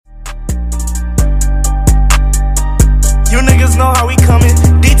You niggas know how we coming.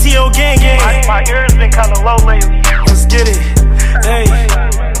 DTO gang gang. My ears been kinda low lately. Let's get it. Hey.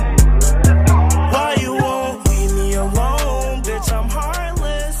 Why you won't leave me alone? Bitch, I'm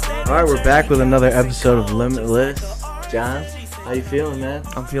heartless. Alright, we're back with another episode of Limitless. John, how you feeling, man?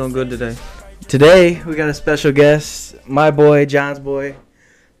 I'm feeling good today. Today, we got a special guest. My boy, John's boy,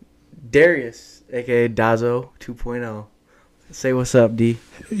 Darius, a.k.a. Dasoe 2.0. Say what's up, D.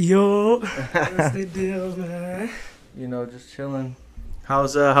 Yo, what's the deal, man? You know, just chilling.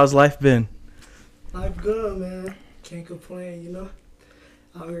 How's life been? Life good, man. Can't complain, you know.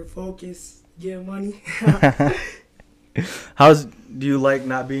 Out here focused, getting money. Do you like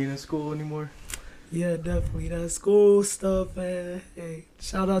not being in school anymore? Yeah, definitely. That school stuff, man. Hey,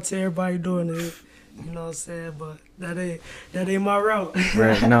 shout out to everybody doing it. You know what I'm saying? But that ain't my route.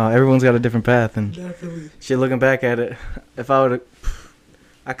 Right. No, everyone's got a different path, and Definitely. shit. Looking back at it, if I would have,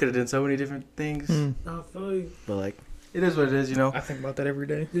 I could have done so many different things. I feel you. But like, it is what it is, you know. I think about that every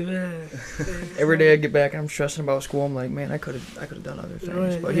day. Yeah. Every day I get back and I'm stressing about school. I'm like, man, I could have done other things.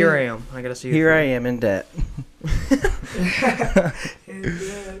 Right, But yeah. here I am. I gotta see. Here I am in debt.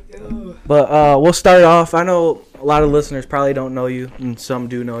 Yo. But we'll start off. I know a lot of listeners probably don't know you, and some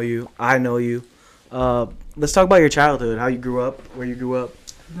do know you. I know you. Let's talk about your childhood, how you grew up, where you grew up,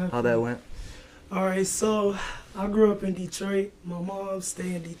 how that went. All right, so I grew up in Detroit. My mom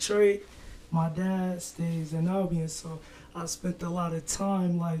stayed in Detroit. My dad stays in Albion, so I spent a lot of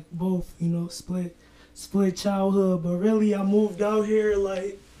time, like, both, you know, split childhood. But really, I moved out here,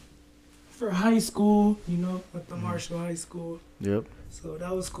 like, for high school, you know, at the Marshall High School. Yep. So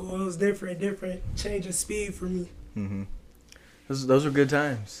that was cool. It was different change of speed for me. Mm-hmm. Those were good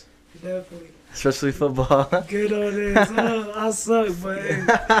times, Definitely. especially football. Good on this. I suck, but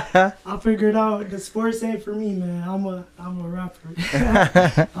hey, I figured out the sports ain't for me, man. I'm a rapper.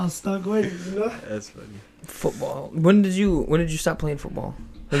 I'm stuck with it, you know. That's funny. Football. When did you stop playing football?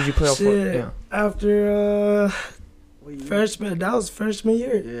 When did you play all football? Shit. Yeah. After freshman, that was freshman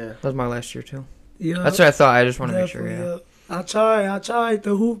year. Yeah. That was my last year too. Yeah. That's what I thought. I just want to make sure. Yeah. I tried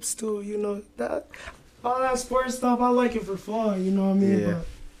the hoops too, you know. That all that sports stuff, I like it for fun, you know what I mean? Yeah.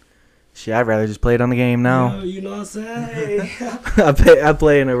 Shit, I'd rather just play it on the game now. You know what I'm saying? I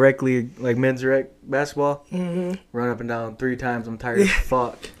play in a rec league, like men's rec basketball. Mm-hmm. Run up and down 3 times. I'm tired as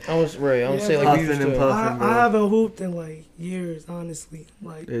fuck. I was say like Puffing we used and to. puffing. bro. I haven't hooped in like years, honestly.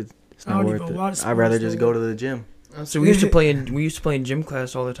 Like It's I not don't worth even it. watch I'd sports rather just no go more. to the gym. So we used to play in gym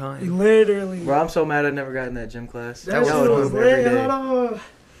class all the time. Literally. Bro, I'm so mad I never got in that gym class. That Y'all shit would was hoop every lit. day. Hold on.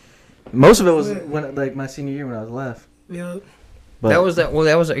 Most of it was Lit. when, like, my senior year when I was left. Yeah. But That was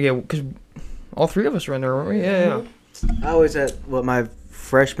because all 3 of us were in there, weren't we? Yeah. I always had, my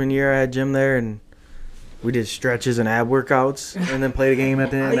freshman year I had gym there, and we did stretches and ab workouts, and then played a game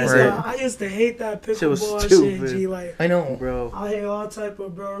at the end. I used to hate that Shit was pickleball shit, stupid. G. Like, I know. Bro. I hate all type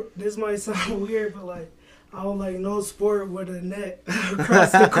of, bro. This might sound weird, but like, I don't like no sport with a net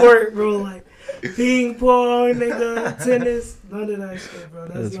across the court, bro. Like, ping pong, nigga, tennis, none of that shit, bro.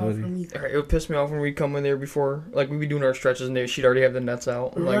 That's not funny. for me. It would piss me off when we'd come in there before, like we'd be doing our stretches and she'd already have the nets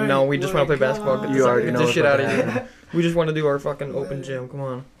out. I'm like, Right, no, we just want to play like, basketball. Get you this, already get know this what's shit out of about to here. We just want to do our fucking open gym. Come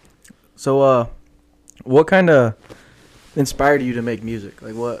on. So, what kind of inspired you to make music?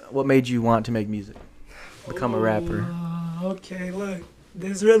 Like, what made you want to make music? Become a rapper? Okay, look,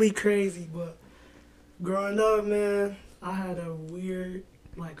 this is really crazy, but growing up, man, I had a weird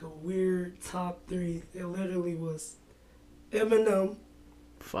top 3. It literally was Eminem,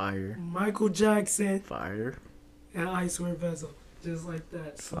 Fire. Michael Jackson, Fire. and Icewear Vessel, just like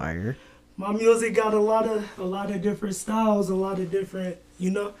that. So Fire. my music got a lot of different styles, a lot of different,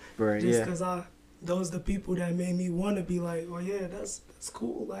 you know, Right, just yeah. because those the people that made me want to be like, oh yeah, that's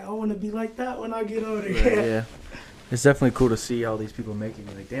cool. Like, I want to be like that when I get older. Right, yeah. It's definitely cool to see all these people making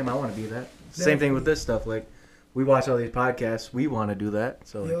it. Like, damn, I want to be that. Same thing with this stuff. Like, we watch all these podcasts. We want to do that.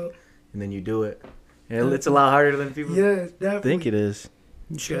 So, like, Yup. and then you do it. And it's a lot harder than people Yeah, definitely. think it is.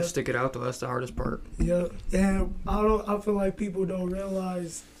 You just gotta stick it out though. That's the hardest part. Yeah, and I feel like people don't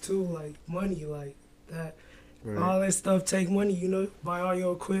realize too, like, money, like that. Right. All that stuff take money, you know. Buy all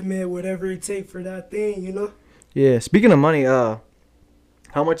your equipment, whatever it take for that thing, you know. Yeah. Speaking of money, how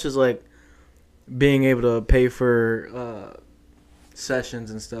much is, like, being able to pay for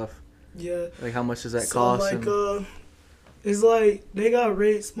sessions and stuff? Yeah. Like, how much does that So, cost? like, it's like they got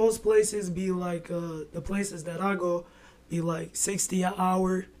rates. Most places be like the places that I go be like $60 an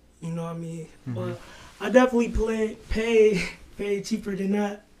hour. You know what I mean? Mm-hmm. But I definitely pay cheaper than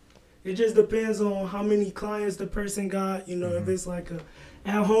that. It just depends on how many clients the person got. You know, if it's like a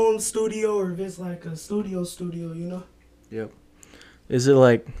at-home studio or if it's like a studio. You know. Yep. Is it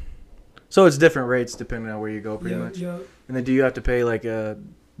like So it's different rates depending on where you go, pretty much. Yeah. And then do you have to pay like the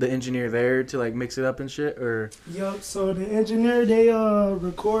engineer there to like mix it up and shit, or? Yep. So the engineer, they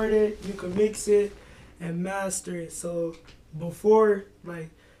record it. You can mix it and master it. So before, like,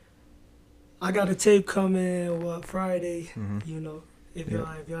 I got a tape coming Friday. You know, if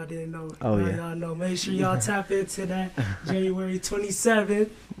y'all didn't know, y'all know. Make sure y'all tap into that January 27th.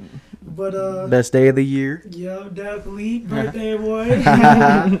 But best day of the year. Yeah, definitely birthday boy.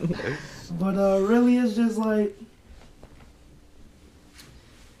 But really, it's just like.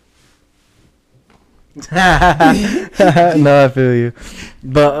 No, I feel you.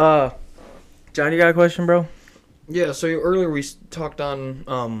 But John, you got a question, bro? Yeah. So earlier we talked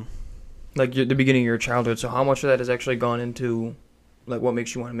on like the beginning of your childhood. So how much of that has actually gone into like what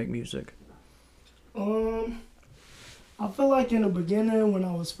makes you want to make music? I feel like in the beginning when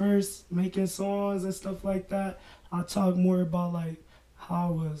I was first making songs and stuff like that, I talked more about like how I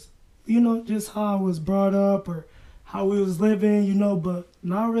was, just how I was brought up or how we was living, but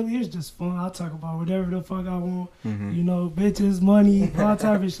not really. It's just fun. I talk about whatever the fuck I want, bitches, money, all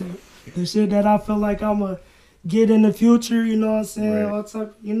type of shit. The shit that I feel like I'm going to get in the future, you know what I'm saying? Right. All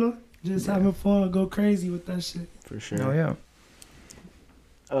type, just having fun, go crazy with that shit. For sure. Oh,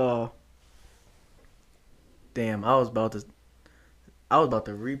 yeah. Damn, I was about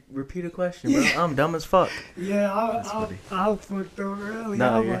to repeat a question, bro. I'm dumb as fuck. Yeah, I fucked up early.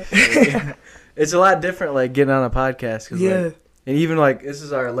 No, it's a lot different, like, getting on a podcast. Cause, like, and even, like, this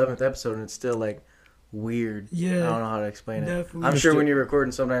is our 11th episode, and it's still, like, weird. Yeah. I don't know how to explain definitely. it. I'm sure when you're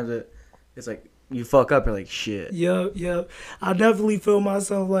recording, sometimes it's like, you fuck up, you're like, shit. Yep. I definitely feel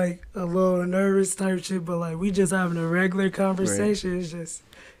myself, like, a little nervous type shit, but, like, we just having a regular conversation. Right.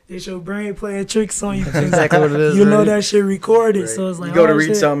 It's your brain playing tricks on you. That's exactly what it is. You know that shit recorded, so it's like, you go to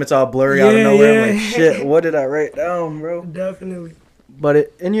read something, it's all blurry out of nowhere. I'm like, shit, what did I write down, bro? Definitely.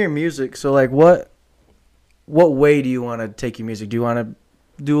 But in your music, so like, what way do you want to take your music? Do you want to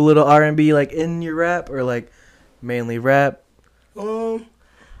do a little R&B like in your rap, or like mainly rap? I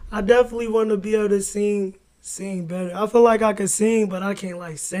definitely want to be able to sing better. I feel like I can sing, but I can't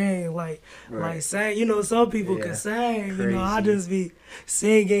like sing like sing. Some people can sing. Crazy. I just be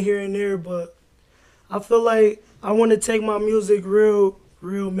singing here and there, but I feel like I want to take my music real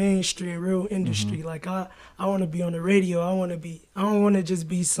mainstream, real industry. Like I want to be on the radio. I don't want to just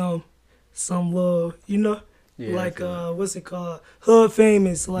be some little, like what's it called, hood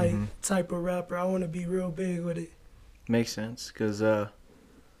famous like type of rapper. I want to be real big with it. Makes sense, cause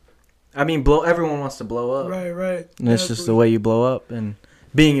everyone wants to blow up. Right. And it's just the way you blow up, and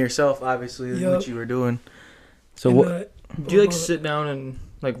being yourself, obviously, what you were doing. So do you like sit down and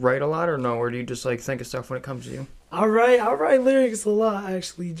like write a lot, or no, or do you just like think of stuff when it comes to you? I write lyrics a lot,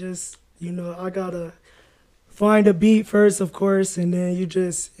 actually. Just, I gotta find a beat first, of course, and then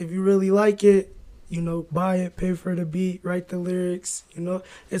if you really like it, buy it, pay for the beat, write the lyrics,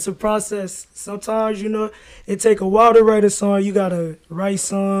 It's a process. Sometimes, it take a while to write a song. You gotta write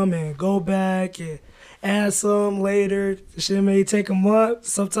some and go back and add some later. The shit may take a month.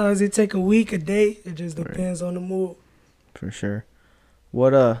 Sometimes it take a week, a day. It just depends on the mood. For sure.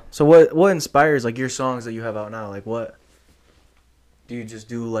 What inspires like your songs that you have out now? Like, what do you just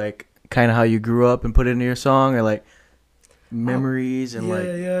do, like kind of how you grew up and put it into your song, or like memories and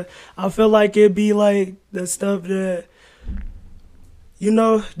yeah. I feel like it'd be like the stuff that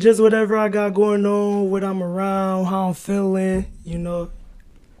just whatever I got going on, what I'm around, how I'm feeling,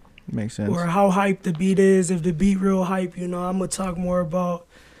 Makes sense. or how hype the beat is. If the beat real hype, I'm gonna talk more about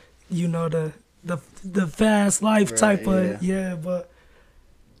the fast life type of but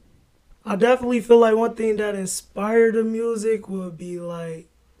I definitely feel like one thing that inspired the music would be like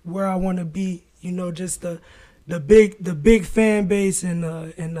where I want to be, just the big fan base and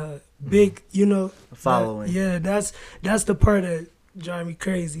the big, following. That's the part that drive me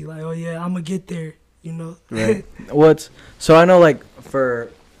crazy. Like, oh yeah, I'm gonna get there, Right. So I know, like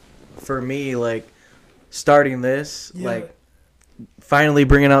for me, like starting this, like finally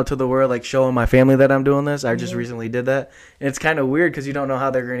bringing out to the world, like showing my family that I'm doing this. I just recently did that, and it's kind of weird because you don't know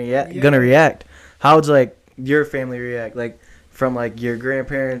how they're gonna react. How'd like your family react, like from like your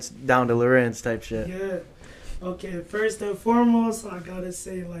grandparents down to Lorenz type shit? Yeah. Okay, first and foremost, I gotta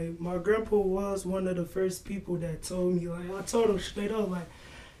say, like, my grandpa was one of the first people that told me, like, I told him straight up, like,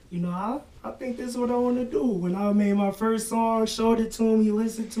 I think this is what I want to do. When I made my first song, showed it to him, he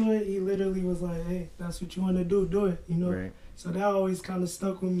listened to it, he literally was like, hey, that's what you want to do it, Right. So that always kind of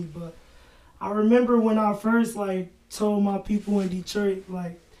stuck with me. But I remember when I first, like, told my people in Detroit,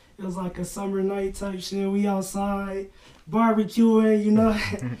 like, it was like a summer night type shit. We outside, barbecuing,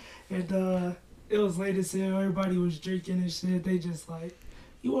 and it was late as hell. Everybody was drinking and shit. They just, like,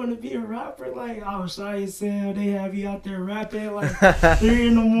 you want to be a rapper? Like, I was shy as hell. They have you out there rapping like 3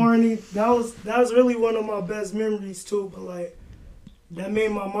 in the morning. That was really one of my best memories too. But like, that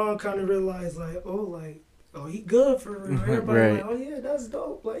made my mom kind of realize like, oh, he good for real. Everybody Right. like, oh yeah, that's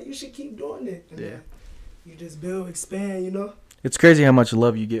dope. Like, you should keep doing it. And then you just build, expand, you know. It's crazy how much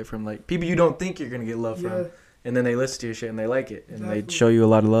love you get from like people you don't think you're gonna get love Yeah. from, and then they listen to your shit and they like it and Definitely. they show you a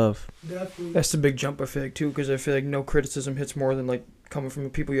lot of love. Definitely. That's the big jump I feel like too, because I feel like no criticism hits more than like coming from the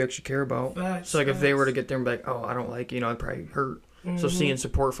people you actually care about. Facts, So like if they were to facts. get there and be like, oh, I don't like it, I'd probably hurt. So Mhm. seeing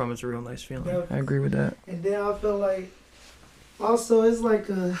support from it's a real nice feeling. Definitely. I agree with that. And then I feel like, also it's like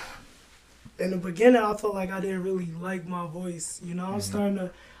in the beginning I felt like I didn't really like my voice. You know, I'm starting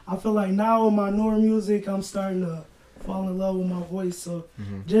to, I feel like now with my newer music, I'm starting to fall in love with my voice. So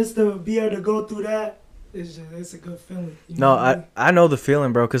just to be able to go through that, it's a good feeling. You No, know what I mean? I know the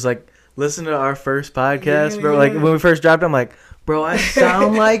feeling, bro. Cause like listen to our first podcast, Yeah, bro. Like yeah. when we first dropped, I'm like, bro, I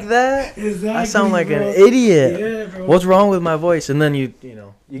sound like that. Exactly, I sound like bro. an idiot. Yeah, bro. What's wrong with my voice? And then you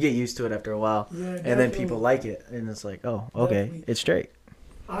get used to it after a while, Yeah, and then definitely. people like it, and it's like, oh, okay, Definitely. it's straight.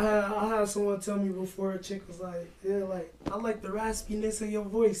 I had someone tell me before, a chick was like, yeah, like, I like the raspiness of your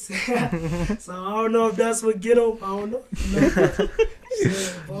voice. So I don't know if that's what get them. I don't know. You know?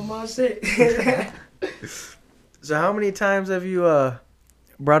 Shit, but my shit. So how many times have you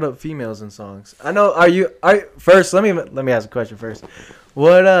brought up females in songs? I know. First? Let me ask a question first.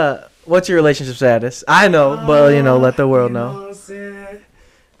 What's your relationship status? I know, but let the world You know know. what I'm saying?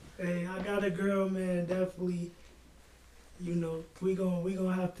 Hey, I got a girl, man. Definitely. You know, we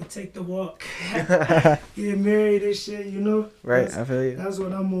gonna have to take the walk, get married and shit. You know, Right, That's, I feel you. that's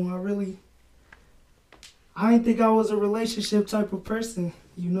what I'm on. I didn't think I was a relationship type of person.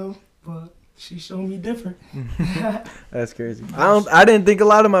 You know, but she showed me different. That's crazy. I didn't think a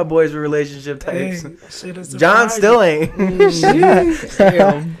lot of my boys were relationship Hey, types. shit is John surprising. still ain't.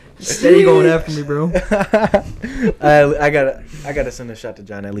 Damn. Steady going after me, bro. I gotta send a shot to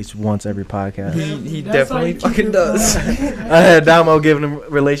John at least once every podcast. He That's how definitely you keep fucking it does. fun. I had Damo giving him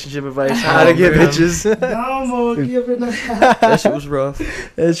relationship advice, how to get man. bitches. Damo giving That shit was rough.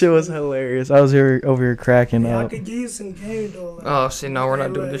 That shit was hilarious. I was over here cracking I up. could give you some game though. Like, Oh, see, no, we're not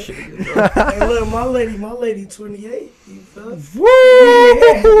Hey, doing look. this shit again, bro. Hey, look, my lady, 28. You feel?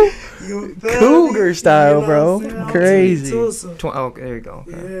 Woo! You feel Cougar me? style, You know bro. what I'm saying? I'm Crazy. 22, so, Oh, okay, there you go.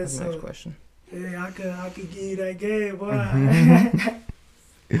 Okay. Yeah, That's the so- next question. yeah, I could give you that game, boy.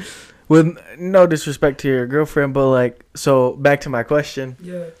 Mm-hmm. With no disrespect to your girlfriend, but like, so back to my question: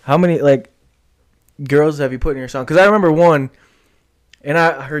 Yeah. how many like girls have you put in your song? Because I remember one, and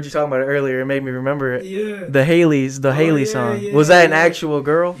I heard you talking about it earlier. It made me remember it. Yeah. The Haley yeah, song. yeah, Was that an yeah. actual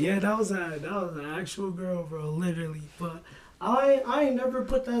girl? Yeah, that was an actual girl, bro, literally. But I ain't never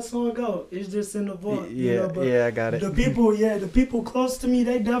put that song out. It's just in the vault. you know, but I got it. the people close to me,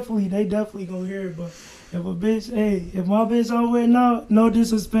 they definitely gonna hear it. But if my bitch out with no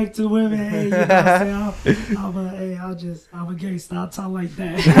disrespect to women, hey, you know what I'm saying? I'm a gangster. I'll talk like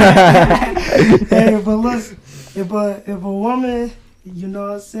that. Hey, but listen, if a woman, you know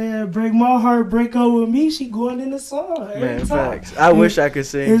what I'm saying, break my heart, break up with me, she going in the song every Man, time. facts. I wish I could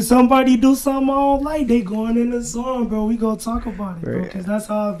sing. If somebody do something I don't like, they going in the song, bro. We gonna talk about it, bro, Right. because that's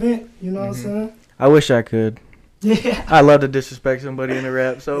how I've been. You know what I'm saying? I wish I could. Yeah. I love to disrespect somebody in the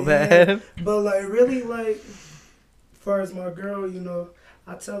rap so bad. But like really, like, as far as my girl, you know,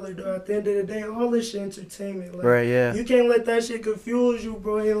 I tell her though, at the end of the day, all this shit entertainment. Like, Right, yeah. you can't let that shit confuse you,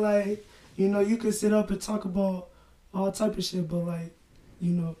 bro. And like, you know, you can sit up and talk about all type of shit, but like,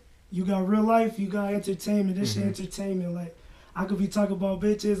 you know, you got real life, you got entertainment. This shit entertainment. Like, I could be talking about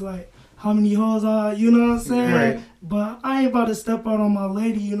bitches, like how many hoes are, you know what I'm saying? Right. But I ain't about to step out on my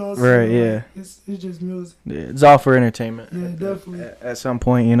lady, you know what I'm saying? Right, yeah. Like, it's just music. Yeah, it's all for entertainment. Yeah, definitely. At some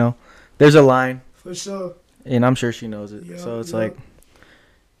point, there's a line, For sure. and I'm sure she knows it. Yeah, So it's yeah. like,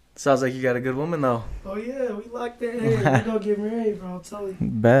 sounds like you got a good woman though. Oh yeah, we locked in. Hey, we gonna get married, bro. I'm telling you.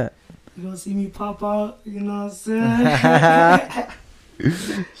 Bet. You gonna see me pop out, you know what I'm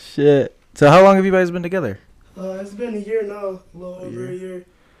saying? Shit. So how long have you guys been together? It's been a year now, a little over a year.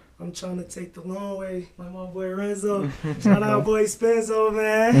 I'm trying to take the long way, like my boy Renzo. Shout out boy Spenzo,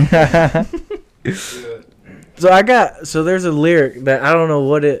 man. So there's a lyric that I don't know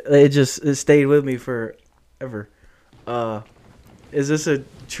what it stayed with me forever. Is this a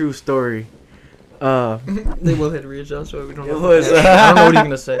true story? They will hit readjust, so we don't It know. was, I don't know what you're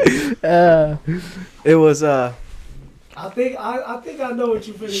gonna say. It was I think I know what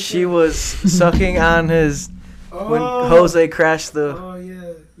you finna she was sucking on his when Oh. Jose crashed the. Oh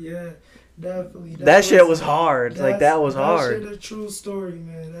yeah. Definitely. That shit was hard. Like, that was hard. That shit a true story,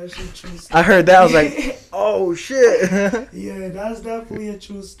 man. That shit true story. I heard that. I was like, oh, shit. Yeah, that's definitely a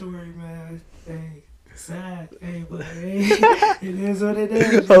true story, man. Hey, sad. Hey, but hey, it is what it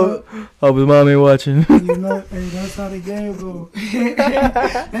is. Hope his mom ain't watching. You know, hey, that's how the game go.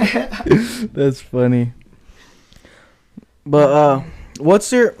 That's funny. But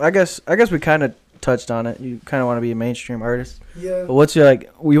what's your? I guess we kind of touched on it. You kind of want to be a mainstream artist. Yeah. But what's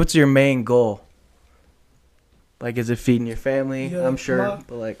your main goal? Like, is it feeding your family? Yeah, I'm sure,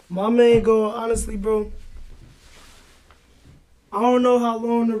 but like my main goal, honestly, bro. I don't know how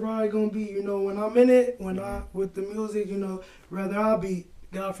long the ride gonna be. You know, when I'm in it, with the music, you know, rather I'll be,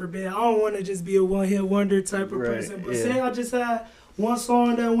 God forbid, I don't want to just be a one-hit wonder type of person. But say I just had one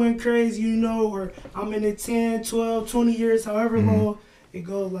song that went crazy, you know, or I'm in it 10, 12, 20 years, however long it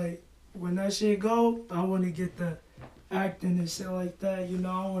go. Like, when that shit go, I want to get the acting and shit like that. You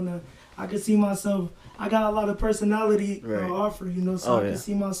know, I can see myself. I got a lot of personality offer, you know, so I can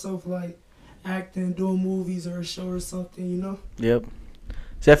see myself like acting, doing movies or a show or something, you know. Yep.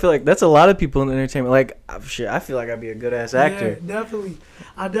 See, I feel like that's a lot of people in entertainment. Like, shit, I feel like I'd be a good ass actor. Yeah, definitely.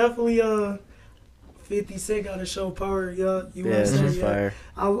 I definitely 50 Cent got a show Power. Yeah, that's fire.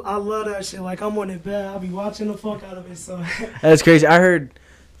 I love that shit. Like, I'm on it bad. I'll be watching the fuck out of it. So that's crazy. I heard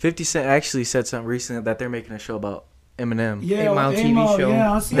 50 Cent actually said something recently that they're making a show about Eminem. Yeah, 8 Mile TV show.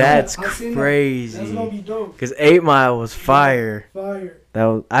 Yeah, I seen that's that. crazy. That's gonna be dope. Cause 8 Mile was fire. Fire. That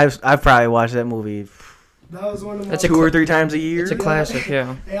was I probably watched that movie. That was one of my. That's 2 or 3 times a year. It's a classic,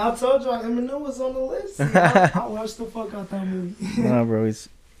 yeah. Hey, I told y'all Eminem was on the list. I watched the fuck out that movie. Nah, bro,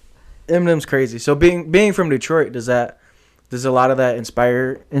 Eminem's crazy. So being from Detroit, does a lot of that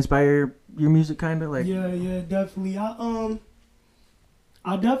inspire your music, kind of like? Yeah, definitely.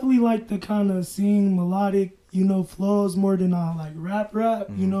 I definitely like to kind of sing melodic, you know, flows more than I like rap,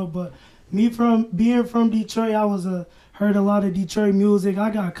 you know. But me being from Detroit, I heard a lot of Detroit music. I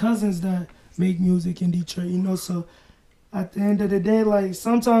got cousins that make music in Detroit, you know. So at the end of the day, like,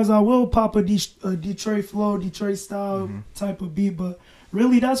 sometimes I will pop a Detroit flow, Detroit style type of beat, but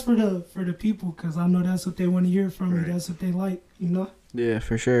really that's for the people, because I know that's what they want to hear from me. That's what they like, you know. Yeah,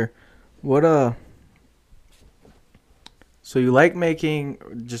 for sure. What so you like making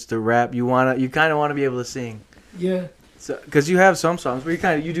just the rap? You kind of want to be able to sing. Yeah. So, cause you have some songs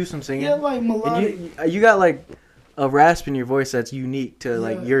where you do some singing. Yeah, like melodic. And you got like a rasp in your voice that's unique to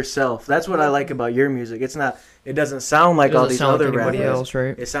like yourself. That's what I like about your music. It doesn't sound like all these other rappers. Else,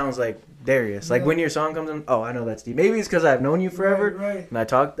 right? It sounds like Darius. Like when your song comes in, I know that's deep. Maybe it's because I've known you forever, and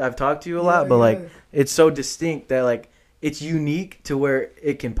I've talked to you a lot, but like it's so distinct that like it's unique to where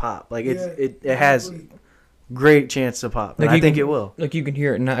it can pop. Like it has great chance to pop. Like, and I think it will. Like, you can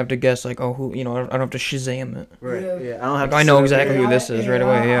hear it and not have to guess, like, oh, who, you know, I don't have to Shazam it. Right. Yeah. I don't have to. I know exactly who this is right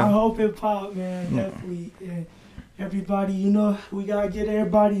away. Yeah. I hope it pop, man. Definitely. Yeah. Everybody, you know, we gotta get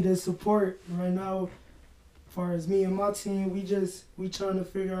everybody to support right now. As far as me and my team, we trying to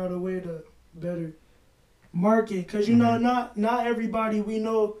figure out a way to better market, cause you know not everybody we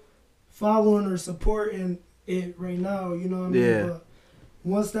know following or supporting it right now. You know what I mean? Yeah. But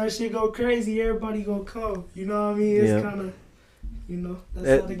once that shit go crazy, everybody gonna come. You know what I mean? It's kind of, you know,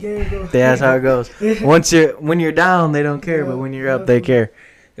 that's how the game goes. That's how it goes. When you're down, they don't care, but when you're up, they care.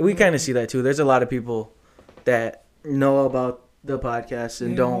 And we kind of see that too. There's a lot of people that know about the podcast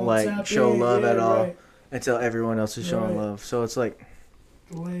and don't like show love at all until everyone else is showing love. So it's like,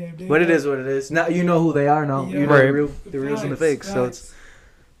 but it is what it is. Now you know who they are now. You know the reals and the fakes. So it's,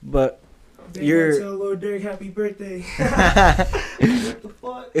 but. You're tell Lord Derek happy birthday. What the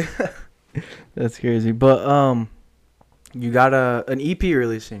fuck? That's crazy. But you got an EP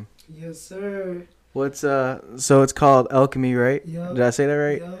releasing. Yes, sir. What's so it's called Alchemy, right? Yep. Did I say that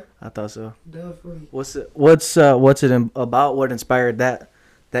right? Yep. I thought so. Definitely. What's it about? What inspired that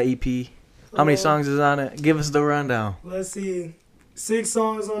EP? How many songs is on it? Give us the rundown. Let's see. 6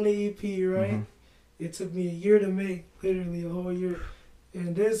 songs on the EP, right? It took me a year to make, literally a whole year.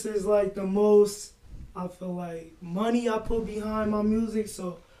 And this is like the most, I feel like, money I put behind my music.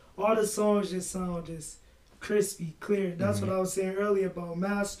 So all the songs just sound just crispy, clear. That's what I was saying earlier about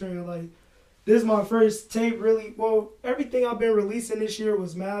mastering. Like, this is my first tape, really. Well, everything I've been releasing this year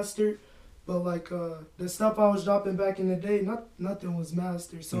was mastered. But like the stuff I was dropping back in the day, nothing was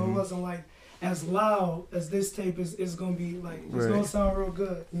mastered. So it wasn't like as loud as this tape is going to be. Like, it's going to sound real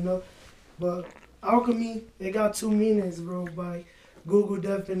good, you know. But Alchemy, it got 2 meanings, bro, by Google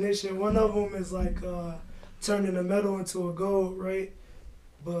definition. One of them is like turning the metal into a gold, right?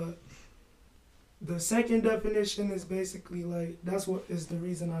 But the second definition is basically like, that's what is the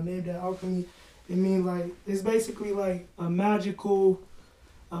reason I named it Alchemy. It means like, it's basically like a magical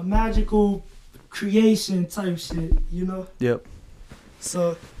a magical creation type shit, you know? Yep.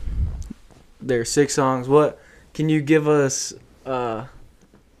 So There's 6 songs. What can you give us the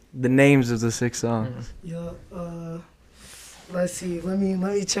names of the 6 songs? yeah, let's see. Let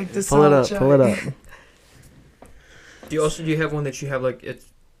me check this Pull it out. up. Pull it up. Do you have one that you have like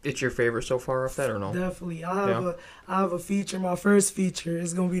it's your favorite so far off that or no? Definitely. I have a feature. My first feature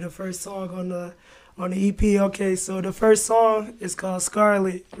is gonna be the first song on the EP. Okay, so the first song is called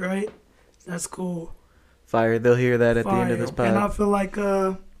Scarlet, right? That's cool. Fire. They'll hear that at the end of Fire. this pod. And I feel like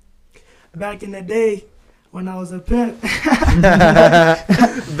back in the day when I was a pimp. Back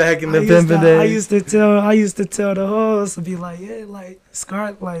in the pimpin' days. I used to tell the hoes to be like, yeah, like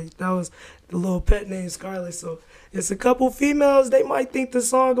Scarlet, like that was the little pet name Scarlet. So it's a couple females, they might think the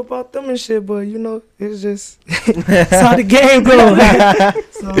song about them and shit, but you know, it's just it's how the game goes.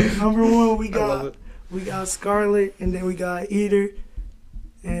 So number 1 we got Scarlet, and then we got Eater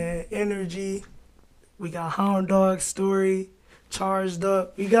and Energy. We got Hound Dog Story, Charged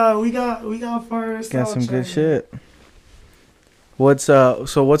Up. We got fire. Got some good shit. What's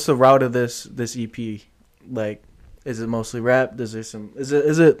the route of this EP? Like, is it mostly rap? Is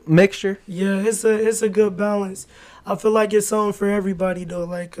it mixture? Yeah, it's a good balance. I feel like it's something for everybody though.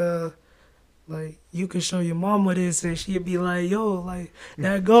 Like you could show your mama this and she'd be like, yo, like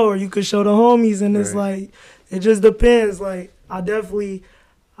that go, or you could show the homies and it's like it just depends. Like I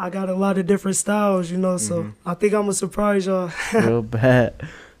got a lot of different styles, you know, so I think I'm gonna surprise y'all. Real bad.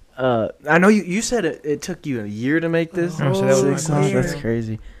 I know you said it took you a year to make this. That's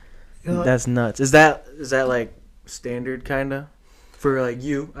crazy. Yeah. That's nuts. Is that like standard kinda for like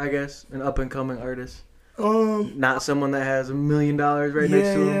you, I guess, an up and coming artist? Not someone that has $1 million right next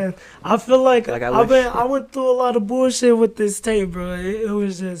to him. Yeah, I feel like I went through a lot of bullshit with this tape, bro. It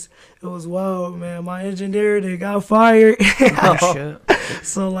was wild, man. My engineer, they got fired. Oh shit.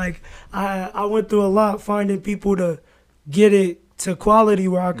 So like I went through a lot finding people to get it to quality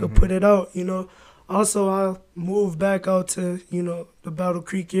where I could put it out, you know. Also, I moved back out to, you know, the Battle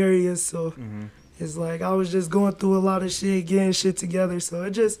Creek area, so it's like I was just going through a lot of shit, getting shit together. So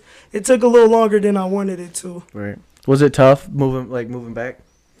it took a little longer than I wanted it to. Right. Was it tough moving back?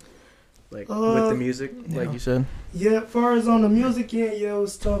 Like with the music, like you said? Yeah, as far as on the music end, yeah, it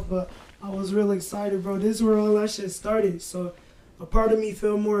was tough, but I was real excited, bro. This is where all that shit started. So a part of me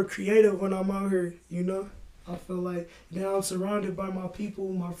feel more creative when I'm out here, you know? I feel like now I'm surrounded by my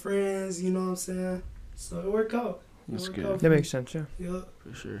people, my friends, you know what I'm saying? So it worked out. That's good. That makes sense, yeah. Yeah.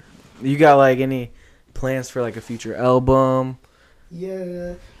 For sure. You got like any plans for like a future album?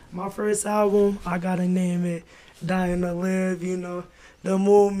 Yeah, my first album, I gotta name it Dying to Live, you know. The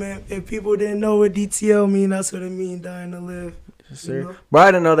movement, if people didn't know what DTL mean, that's what it mean, Dying to Live. Yes, sir. You know? Bro, I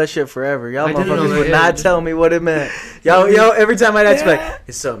didn't know that shit forever. Y'all I didn't know motherfuckers that, would yeah. not tell me what it meant. Yo, every time I'd ask, like,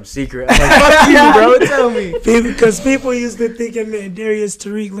 it's something secret. I'm like, fuck you, bro, tell me. Because people used to think it meant Darius,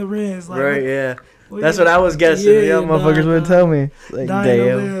 Tariq, Lorenz. Like, Right, yeah. That's what I was guessing. Y'all motherfuckers wouldn't tell me. Like, Dying to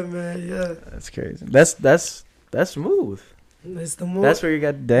damn. Live, man, yeah. That's crazy. That's smooth. It's the more. That's where you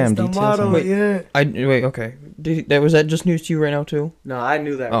got damn it's the details. motto, on it. yeah. Wait, okay. Was that just news to you right now too? No, I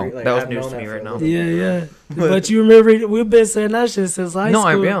knew that. Oh, like, that was I've news known to me that for right a now. little Yeah, bit. yeah. But you remember, we've been saying that shit since high No,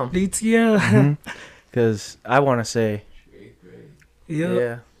 school. yeah. DTL. Because I want to say,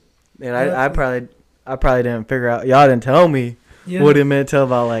 Yeah. and I probably didn't figure out. Y'all didn't tell me what it meant till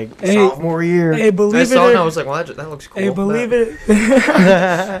about like sophomore year. Hey, I believe saw it it and I or was like, well, that looks cool. hey, believe it.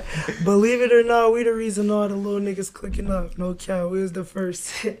 Believe it or not, we the reason all the little niggas clicking up. No cap, we was the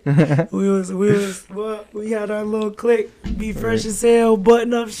first. we had our little clique. Be fresh as hell,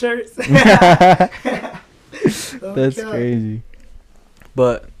 button up shirts. That's cap. crazy.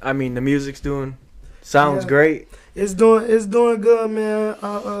 But I mean, the music's sounds great. It's doing good, man.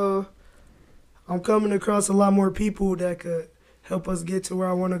 I'm coming across a lot more people that could help us get to where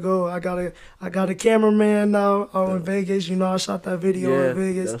I want to go. I got a cameraman now out in Vegas. You know, I shot that video in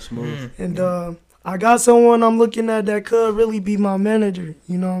Vegas. That's smooth. And I got someone I'm looking at that could really be my manager.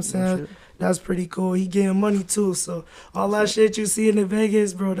 You know what I'm saying? That's pretty cool. He getting money too. So all that shit you see in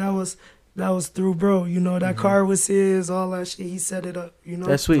Vegas, bro, that was through bro. You know, that car was his, all that shit. He set it up, you know?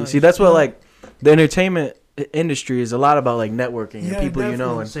 That's sweet. See, that's what like the entertainment industry is a lot about, like networking and people definitely. you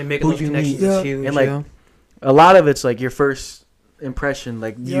know and So making who those you connections meet. is huge. And like a lot of it's like your first impression,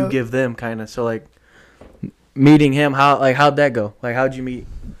 like you Yeah. give them kind of. So like meeting him, how'd that go? Like how'd you meet?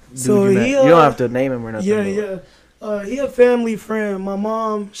 Dude So you met? he, You don't have to name him or nothing. Yeah. He a family friend. My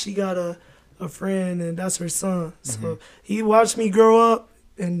mom, she got a friend, and that's her son. So he watched me grow up,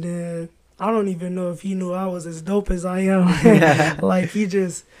 and then I don't even know if he knew I was as dope as I am. Like he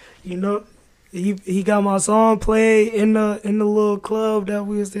just, you know, he got my song played in the little club that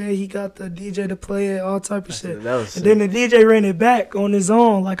we was there. He got the DJ to play it, all type of shit. That was and then the DJ ran it back on his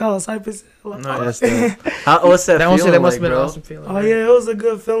own, like I was hyping. Like, what's that? That must like, have been an bro? awesome feeling. Oh right? yeah, it was a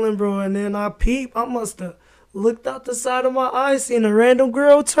good feeling, bro. And then I must have looked out the side of my eye, seen a random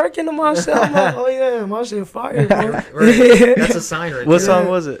girl twerking to my shit. I'm like, oh yeah, my shit fire, bro. Right. That's a sign right What there. song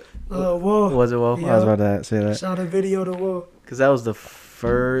was it? Whoa. Was it Whoa? Yeah. I was about to say that. Shot a video to Whoa. Because that was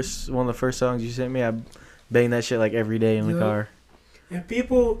one of the first songs you sent me. I bang that shit like every day in the car. And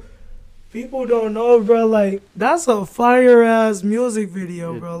people don't know, bro. Like, that's a fire ass music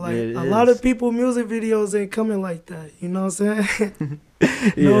video, bro. Like, a lot of people music videos ain't coming like that. You know what I'm saying?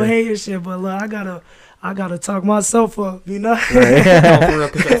 No hating shit, but look, I gotta talk myself up. You know? Right. No, for real,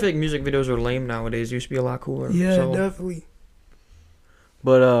 because I think music videos are lame nowadays. It used to be a lot cooler. Yeah, so. definitely.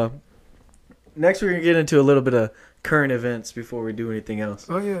 But next we're gonna get into a little bit of current events before we do anything else.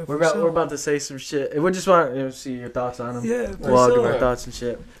 Oh yeah, we're about to say some shit. We just want to see your thoughts on them. Yeah, we'll all give our thoughts and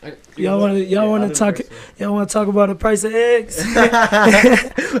shit. Y'all want to talk about the price of eggs?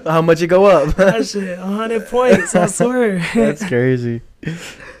 How much it go up? That shit, 100 points. I swear. That's crazy.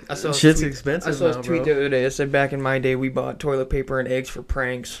 Shit's expensive. I saw now, a tweet the other day. It said back in my day we bought toilet paper and eggs for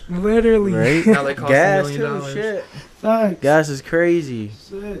pranks. Literally. Right? Now they cost Gas $1 million. too. Shit. Facts. Gas is crazy.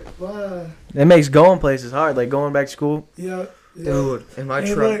 Shit. Wow. It makes going places hard. Like going back to school. Yeah. Dude, in my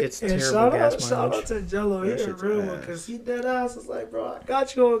truck, it's terrible gas mileage. Shout out to Angelo. He's a real one because he dead ass was like, bro, I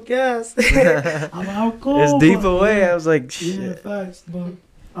got you on gas. I'm cool. It's deep away. I was like, shit. Yeah, facts, but.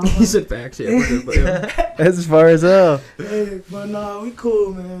 He said facts, yeah. We're good, but yeah. That's as far as hell. Hey, but nah, we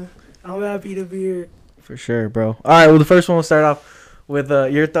cool, man. I'm happy to be here. For sure, bro. All right, well, the first one we'll start off with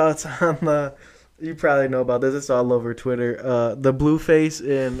your thoughts on the. You probably know about this. It's all over Twitter. The Blueface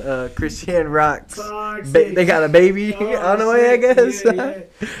and Christian Rock. They got a baby on the way, I guess. Yeah.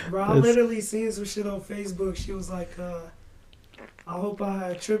 Bro, I literally seen some shit on Facebook. She was like, I hope I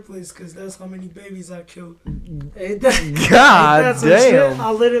had triplets because that's how many babies I killed. God damn. I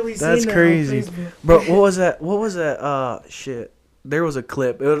literally seen that's that crazy. on Facebook. Bro, what was that? Shit. There was a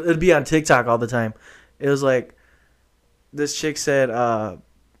clip. It'd be on TikTok all the time. It was like, this chick said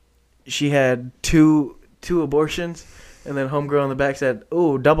she had two abortions, and then homegirl in the back said,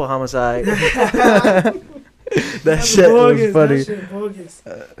 "Ooh, double homicide." That shit was funny. That shit bogus.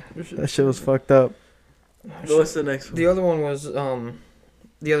 That shit was fucked up. What's the next one? The other one was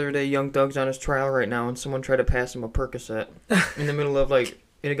the other day. Young Thug's on his trial right now, and someone tried to pass him a Percocet in the middle of and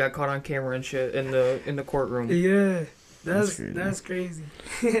it got caught on camera and shit in the courtroom. Yeah. That's crazy.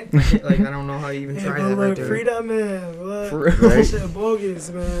 I don't know how you even try that right there. Free that man, what? For real. That shit bogus,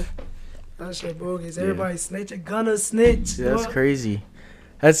 man. That shit bogus. Everybody snitching, gonna snitch. Yeah, that's crazy.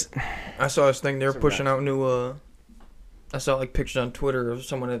 I saw this thing. They were pushing out new. I saw pictures on Twitter of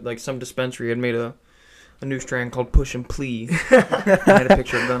someone at some dispensary had made a new strand called Push and Plea. Had a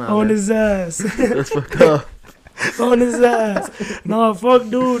picture of a gun on there. his ass. That's fucked up. On his ass. Nah, fuck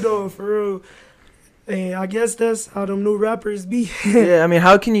dude though, for real. Hey, I guess that's how them new rappers be. Yeah, I mean,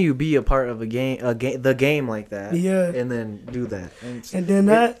 how can you be a part of the game like that? Yeah, and then do that, and then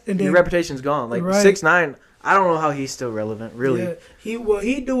your reputation's gone. Like right. 6ix9ine, I don't know how he's still relevant, really. Yeah,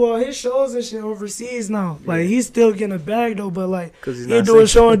 he do all his shows and shit overseas now. Like he's still getting a bag though, but he do a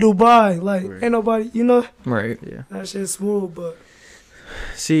show in Dubai. Right. Ain't nobody, Right. Yeah. That shit's smooth, but.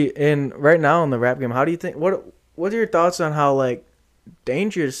 See, and right now in the rap game, how do you think? What are your thoughts on how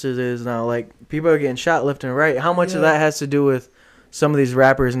dangerous it is now? People are getting shot left and right. How much of that has to do with some of these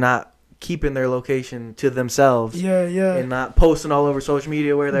rappers not keeping their location to themselves? Yeah. And not posting all over social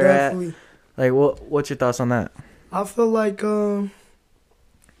media where they're Definitely. at. What's your thoughts on that? I feel like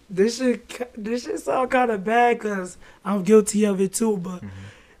this shit sound kind of bad because I'm guilty of it too. But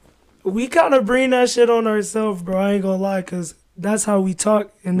we kind of bring that shit on ourselves, bro. I ain't gonna lie, because that's how we talk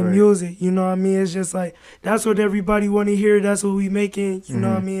in the music, you know what I mean? It's just that's what everybody want to hear. That's what we making, you know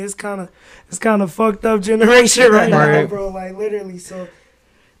what I mean? It's kind of fucked up generation right now, bro. Literally. So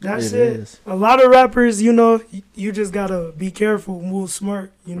that shit is. A lot of rappers, you just gotta be careful, move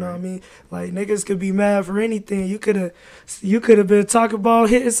smart. You know what I mean? Niggas could be mad for anything. You could have been talking about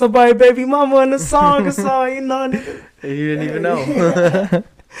hitting somebody baby mama in the song or something, nigga. You didn't even know.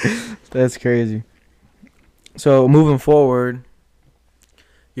 That's crazy. So moving forward,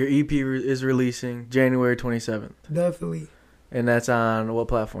 your EP is releasing January 27th. Definitely. And that's on what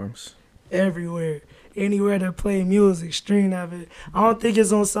platforms? Everywhere. Anywhere that play music, stream of it. I don't think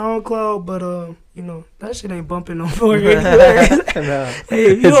it's on SoundCloud, but that shit ain't bumping no more anywhere. No,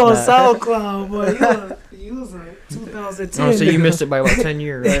 hey, you on SoundCloud, boy. You was on 2010. Oh, so you missed it by about 10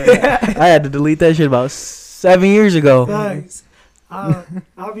 years. I had to delete that shit about 7 years ago. Thanks.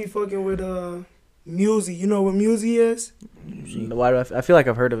 I'll be fucking with Music. You know what Music is? Why do I feel like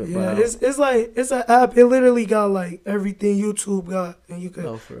I've heard of it? Yeah, it's like it's an app. It literally got like everything YouTube got, and you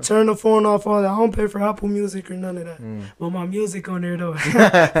could turn the phone off. All that. I don't pay for Apple Music or none of that. But my music on there though.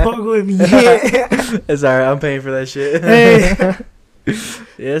 Fuck with me. Yeah. It's alright. I'm paying for that shit. Hey.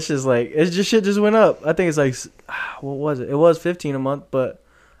 Yeah, it's just shit just went up. I think it's like, what was it? It was $15 a month, but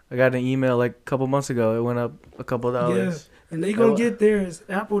I got an email like a couple months ago. It went up a couple dollars. Yeah. And they gonna get theirs.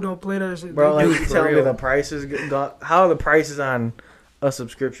 Apple don't play that shit. Bro, like you telling me the prices how are the prices on a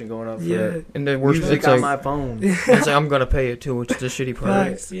subscription going up for that? And the worst music it's on like, my phone. It's like I'm gonna pay it too, which is the shitty part.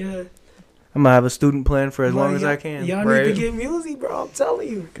 Facts, yeah. I'm gonna have a student plan for as long as I can. Y'all need to get Music, bro. I'm telling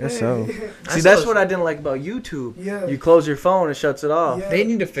you. Guess so. See, that's what I didn't like about YouTube. Yeah. You close your phone, it shuts it off. Yeah. They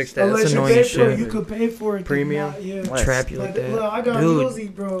need to fix that. Unless That's annoying as shit. You could pay for it. Premium. Trap you like that. Look, I got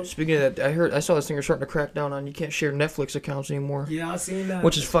Music, bro. Speaking of that, I saw this thing are starting to crack down on. You can't share Netflix accounts anymore. Yeah, I seen that.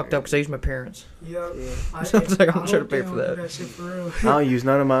 Which is fucked up because I use my parents. Yeah. So it's like I'm trying to pay for that. I don't use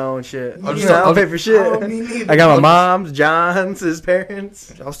none of my own shit. I don't pay for shit. I got my mom's, John's, his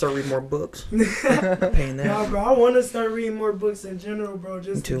parents. I'll start reading more books. Paying that. Nah, bro, I want to start reading more books in general, bro,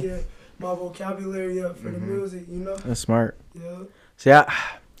 just to get my vocabulary up for the music, you know? That's smart. Yeah.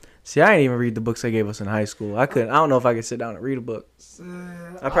 See, I didn't even read the books they gave us in high school. I don't know if I could sit down and read a book.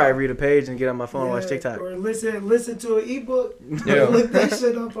 I'd probably read a page and get on my phone and watch TikTok. Or listen to an ebook. Yeah. Look that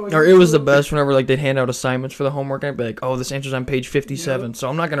shit up on Or it was the best whenever like they'd hand out assignments for the homework. I'd be like, oh, this answer's on page 57. So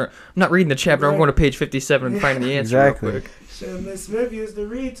I'm not reading the chapter. I'm going to page 57 and finding the answer real quick. Miss Smith used to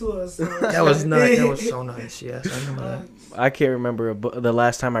read to us. So. That was nice. That was so nice. Yes, I remember that. I can't remember the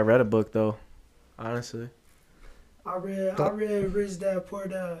last time I read a book though. Honestly. I read Rich Dad Poor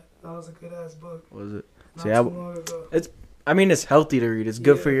Dad. That was a good ass book. Was it? Not too long ago. It's healthy to read. It's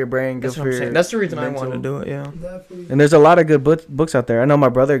good for your brain. Good for your. That's the reason I wanted to do it. Yeah. Definitely. And there's a lot of good books out there. I know my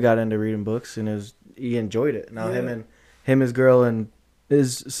brother got into reading books and he enjoyed it. Now him, his girl, and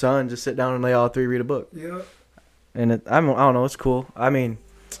his son just sit down and they all three read a book. Yeah. And I don't know. It's cool. I mean,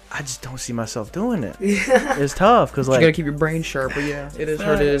 I just don't see myself doing it. Yeah. It's tough because like you gotta keep your brain sharp. But yeah, it is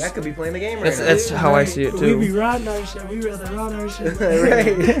what it is. I could be playing the game right now. That's how I see it too. We be riding our shit. We rather ride our shit.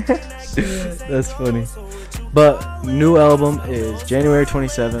 Right. That's funny. But new album is January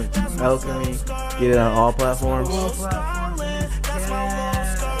 27th. Alchemy. Get it on all platforms. All platforms. Yes.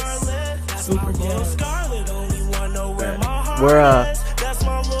 Super good.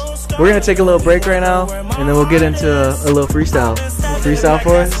 We're gonna take a little break right now, and then we'll get into a little freestyle. Freestyle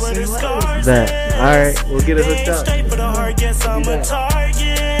for us? Bet. Alright, we'll get it hooked up.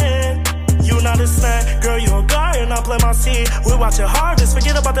 You not a snack, girl, you a guy, and I play my seed. We watching harvest,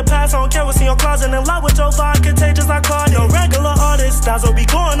 forget about the past, I don't care what's in your closet. In love with your vibe, contagious like Cardi. No regular artist, Dasoe be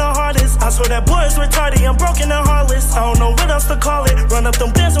going the hardest. I swear that boy is retarded, I'm broken and heartless. I don't know what else to call it, run up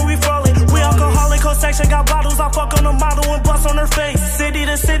them bins when we falling. We alcoholic, whole section got bottles, I fuck on the model and bust on her face. City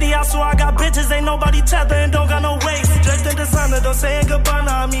to city, I swear I got bitches, ain't nobody tether and don't got no waist. Dressed in designer, don't saying goodbye,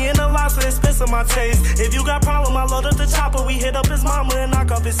 nah, me in the lobster and spits on my taste. If you got problem, I load up the chopper, we hit up his mama and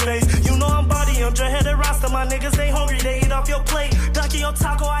knock off his face. You know I'm body, I'm dreadheaded roster, my niggas ain't hungry, they eat off your plate. Ducky your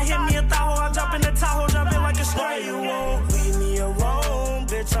taco, I hit me a Tahoe, I jump in the Tahoe, jump in like a star. You won't leave me alone,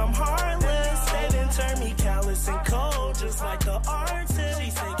 bitch, I'm heartless. They didn't turn me callous and cold, just like the artist. She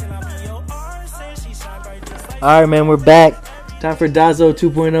say, can I be your artist? She shine bright just like. Alright, man, we're back. Time for Dasoe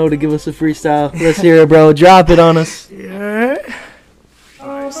 2.0 to give us a freestyle. Let's hear it, bro. Drop it on us. Yeah.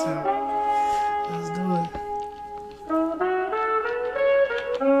 Alright, so let's do it.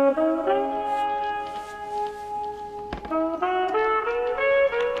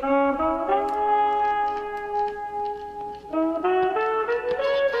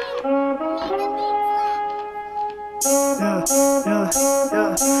 Yeah.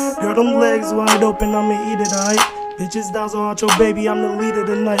 Girl, them legs wide open, I'ma eat it, alright? Bitches Dasoe out your baby, I'm the leader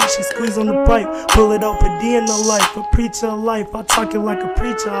tonight. She squeeze on the pipe, pull it out, put D in the life. A preacher of life, I talk it like a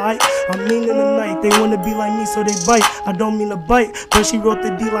preacher, alright? I'm mean in the night, they wanna be like me so they bite. I don't mean to bite, but she wrote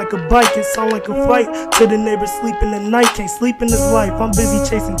the D like a bike. It sound like a fight, to the neighbors sleep in the night. Can't sleep in this life, I'm busy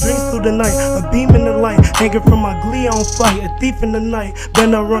chasing dreams through the night. A beam in the light, hanging from my glee on fight. A thief in the night,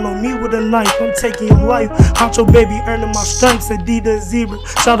 better not run on me with a knife. I'm taking your life, out your baby, earning my stripes. Adidas Zebra,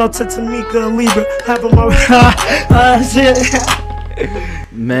 shout out to Tamika and Libra, having my shit.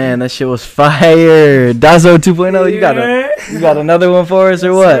 Man, that shit was fire. Dasoe 2.0, you got another one for us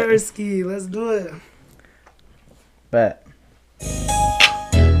or what? Sirski, let's do it. Bet.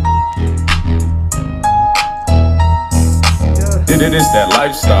 It is that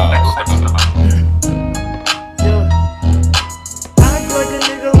lifestyle. Act like a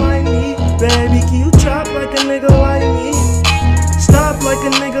nigga like me, baby. Can you trap like a nigga like me?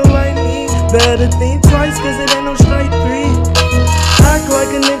 Better think twice, cause it ain't no straight three. Act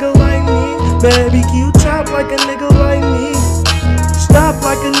like a nigga like me. Baby, can you trap like a nigga like me? Stop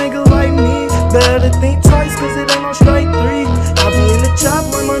like a nigga like me. Better think twice, cause it ain't no straight three. I be in the trap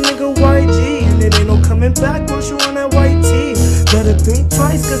like my nigga YG. And it ain't no coming back once you on that white tee. Better think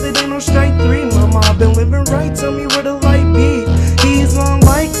twice, cause it ain't no straight three. Mama, I been living right, tell me where the light be. He's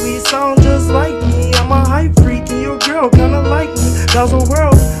unlikely, sound just like me. I'm a hype freak and your girl kinda like me. That's a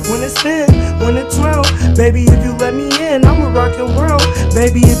world, when it's 10, when it's 12. Baby, if you let me in, I'ma rock your world.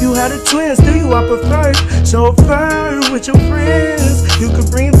 Baby, if you had a twin, still you I prefer. Chauffeur with your friends. You could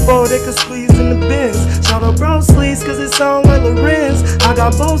bring 4, they could squeeze in the bins. Shout out bro sleeves, cause it sound like Lorenz. I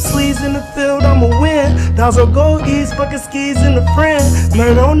got both sleeves in the field, I'ma win. Dasoe go east, fucking skis in the friend.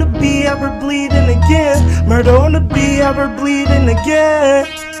 Murder on the beat, ever bleeding again. Murder on the beat, ever bleeding again.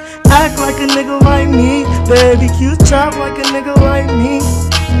 Act like a nigga like me. Baby, cute chop like a nigga like me.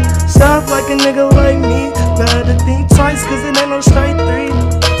 Stop like a nigga like me. Better think twice, cause it ain't no straight three.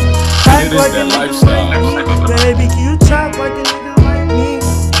 Act like a nigga like me. Baby, cute chop like a nigga like me.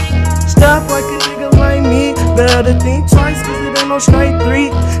 Stop like a nigga like me. Better think twice, cause it ain't no straight three.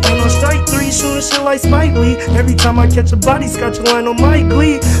 Ain't no straight three, shooting shit like Spike Lee. Every time I catch a body, scotch a line on my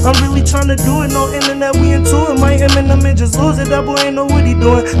glee. I'm really tryna do it, no internet, we into it. My Eminem and just lose it, that boy ain't know what he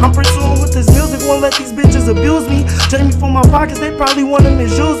doing. I'm pursuing with this music, won't let these bitches abuse me. Take me from my pockets, they probably wanna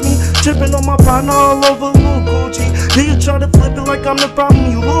misuse me. Tripping on my partner all over Lil Gucci. Do you try to flip it like I'm the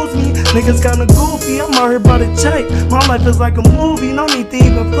problem, you lose me. Niggas kinda goofy, I'm out here by the check. My life is like a movie, no need to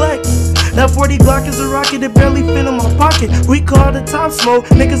even flex. That 40 Glock is a rocket, it barely fit in my pocket. We call the top smoke,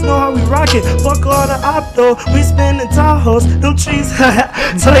 niggas know how we rock it. Fuck all the op though, we spinning Tahoes. Them trees,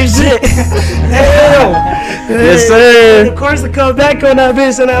 tight shit. Hell. Yes, sir. And of course, I come back on that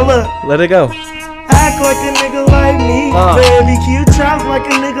bitch and I look. Let it go. Act like a nigga like me. Baby, cute trap like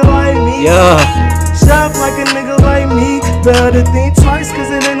a nigga like me. Yeah. Shop like a nigga like me. Better think twice,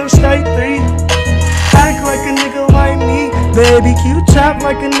 cause it ain't no straight three. Act like a nigga like me. Baby, cute trap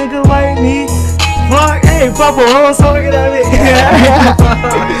like a nigga like me. Fuck, hey, Papa, hold on, look at that.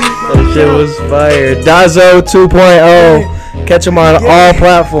 That shit was fire. Dasoe 2.0. Catch him on all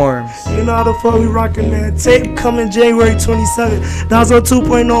platforms. You know how the fuck we rockin', man. Tape coming January 27th. Dasoe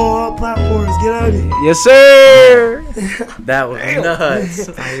 2.0 on all platforms. Get out of here. Yes, sir. That was nuts.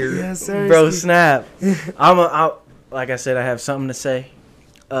 Yes, sir. Bro, snap. Like I said, I have something to say.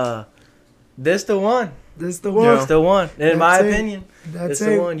 This the one. This the one. This the one. In my opinion. That's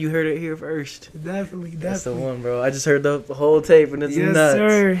the one. You heard it here first. Definitely. That's the one, bro. I just heard the whole tape and it's yes, nuts.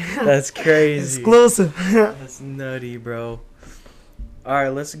 Sir. That's crazy. Exclusive. That's nutty, bro. All right,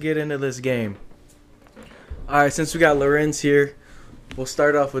 let's get into this game. All right, since we got Lorenz here, we'll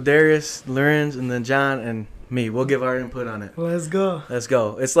start off with Darius, Lorenz, and then John and me. We'll give our input on it. Let's go. Let's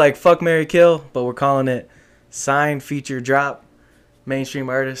go. It's like fuck, marry, kill, but we're calling it sign, feature, drop, mainstream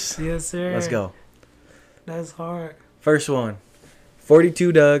artists. Yes, sir. Let's go. That's hard. First one,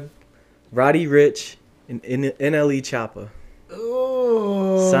 42 Doug, Roddy Ricch, and NLE Choppa.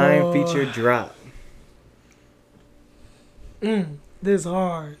 Oh. Sign, feature, drop. This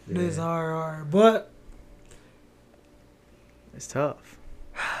hard. Yeah. This hard. But it's tough.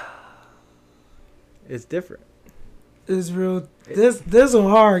 It's different. It's real. This is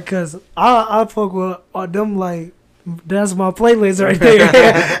hard because I fuck with them like that's my playlist right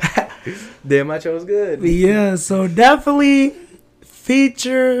there. Damn, I chose good. Yeah, so definitely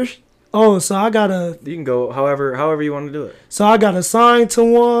feature. Oh, so I gotta. You can go however you want to do it. So I gotta sign to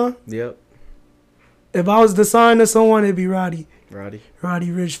one. Yep. If I was to sign to someone, it'd be Roddy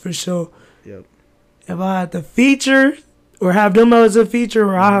Ricch for sure. Yep. If I had to feature or have them as a feature,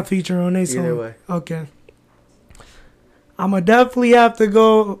 or I have feature on their song. Either way. Okay. I'ma definitely have to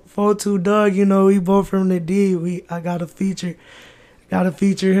go 42 Doug. You know, we both from the D. I gotta feature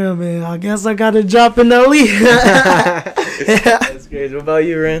him, and I guess I gotta drop in the lead. That's crazy. What about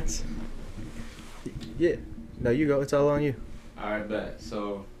you, Rance? Yeah. No, you go. It's all on you. Alright, bet.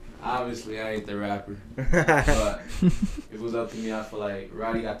 So, obviously, I ain't the rapper. But if it was up to me, I feel like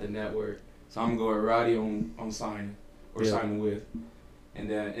Roddy got the network. So, I'm going to go with Roddy on signing. Or signing with. And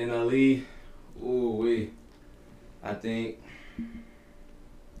then NLE, I think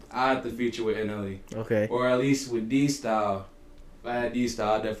I have to feature with NLE. Okay. Or at least with D-Style. If I had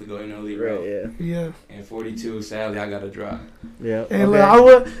D-Style, I'd definitely go NLE. Right, yeah. And 42, sadly, I got to drop. Yeah. And okay.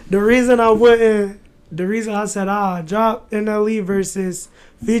 look, the reason I said I'll drop NLE versus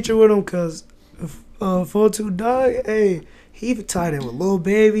feature with him, because 42 Doug, hey, he tied in with Lil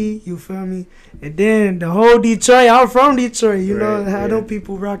Baby, you feel me? And then the whole Detroit, I'm from Detroit, you know how them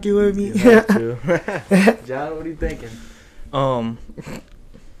people rocking with me. John, what are you thinking?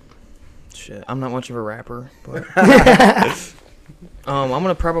 Shit, shit. I'm not much of a rapper, but I'm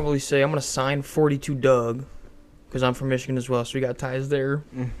gonna probably say I'm gonna sign 42 Doug, because I'm from Michigan as well, so we got ties there.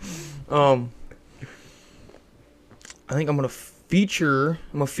 I think I'm gonna feature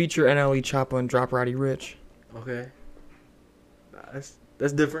NLE Choppa and Drop Roddy Rich. Okay.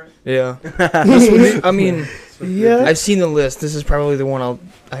 That's different. Yeah. I mean, Yeah. I've seen the list. This is probably the one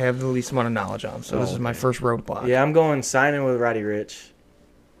I have the least amount of knowledge on, so this is my first roadblock. Yeah, I'm going signing with Roddy Rich.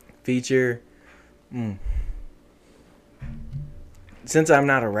 Feature. Since I'm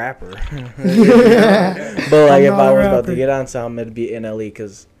not a rapper. But like if I was about to get on something, it'd be NLE,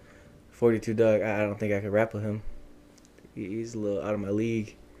 because 42 Doug, I don't think I could rap with him. He's a little out of my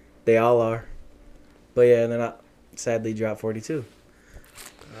league. They all are. But yeah, and then I sadly dropped 42.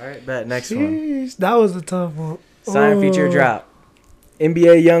 All right, bet. Next one. That was a tough one. Sign feature drop.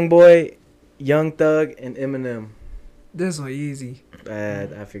 NBA YoungBoy, Young Thug, and Eminem. This one easy.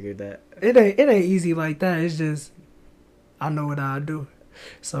 I figured that. It ain't easy like that. It's just I know what I do.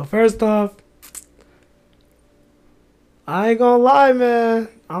 So first off, I ain't gonna lie, man.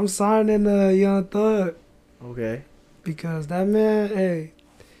 I'm signing Young Thug. Okay. Because that man, hey,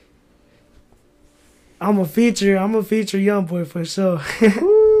 I'm a feature YoungBoy for sure.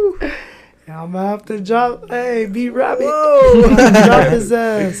 And I'm gonna have to drop, Beat Rabbit. Drop his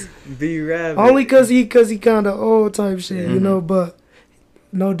ass. Beat Rabbit. Only cause he kind of old type shit, you know. But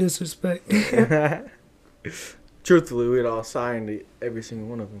no disrespect. Truthfully, we'd all sign every single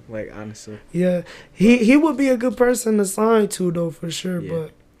one of them. Like honestly. Yeah, he would be a good person to sign to though for sure. Yeah.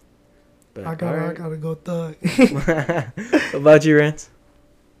 But I gotta go Thug. What about you, Rance?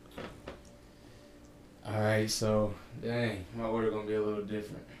 Alright, so dang, my order gonna be a little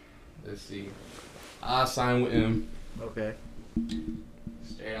different. Let's see. I'll sign with him. Okay.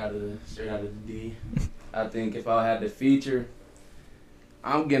 Straight out of the D. I think if I had the feature,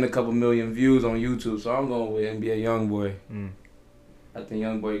 I'm getting a couple million views on YouTube, so I'm going with NBA YoungBoy. I think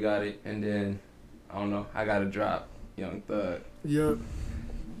YoungBoy got it, and then I don't know. I gotta drop Young Thug. Yep.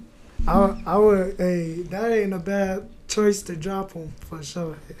 I would. Hey, that ain't a bad choice to drop him for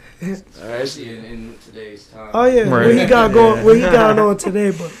sure. Especially in today's time. Oh yeah, Right. what he got going? What he got on today?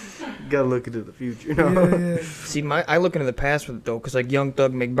 But Gotta look into the future. yeah. See, I look into the past with it though, because like Young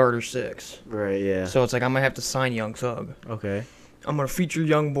Thug make Barter 6. Right. Yeah. So it's like I'm gonna have to sign Young Thug. Okay. I'm gonna feature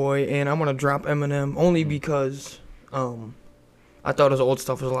YoungBoy, and I'm gonna drop Eminem only because I thought his old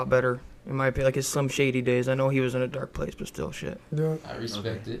stuff was a lot better. In my opinion, like his Slim Shady days. I know he was in a dark place, but still shit. Yeah. I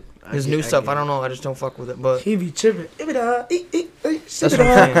respect it. His new stuff, I don't know. I just don't fuck with it. But He be tripping. that's what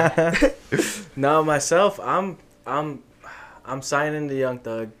I'm saying. No, myself, I'm signing the Young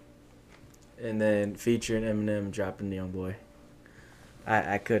Thug, and then featuring Eminem, dropping the YoungBoy.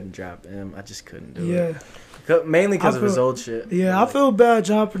 I couldn't drop him. I just couldn't do it. Mainly because of his old shit. Yeah, I feel bad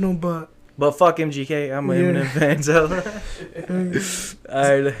dropping him, but fuck MGK. I'm an Eminem fan, so.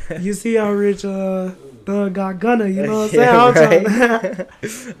 Alright. you see how rich Thug got Gunna, you know what I'm saying? Right.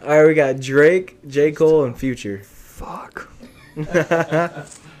 Alright, we got Drake, J. Cole, and Future. Fuck.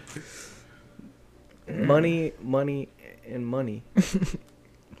 Money, and money.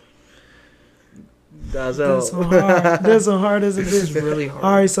 Dasoe. This one hard as a This is bitch. really hard.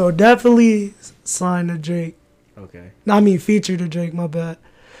 All right, so definitely sign to Drake. Okay. I mean, feature to Drake, my bad.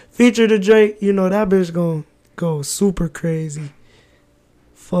 Feature to Drake, you know, that bitch gonna go super crazy.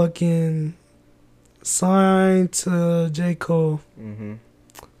 Fucking sign to J. Cole.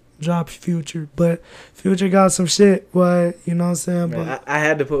 Drop Future. But Future got some shit, but, you know what I'm saying? Man, But I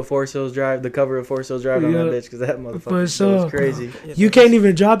had to put Forest Hills Drive, the cover of Forest Hills Drive on that bitch, because that For motherfucker sure. was crazy. you can't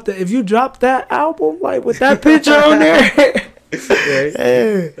even drop that. If you drop that album, like, with that picture on there. Right?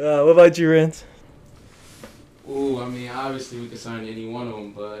 Hey. What about you, Rance? Ooh, I mean, obviously we could sign any one of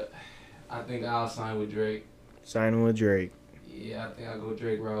them, but I think I'll sign with Drake. Signing with Drake. Yeah, I think I'll go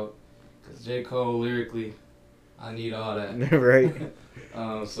Drake route. Because J. Cole, lyrically, I need all that. Right?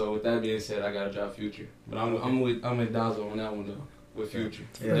 So with that being said, I gotta drop Future. But I'm with Dasoe on that one though. With Future.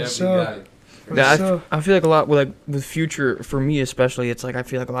 Definitely sure. got it. Yeah, I feel like a lot with Future, for me especially, it's like I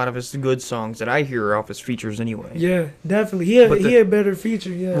feel like a lot of his good songs that I hear are off his features anyway. Yeah, definitely. He had better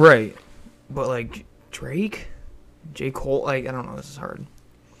feature, yeah. Right. But like Drake, J. Cole, like I don't know, this is hard.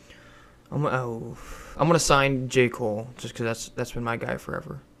 I'm gonna sign J. Cole just because that's been my guy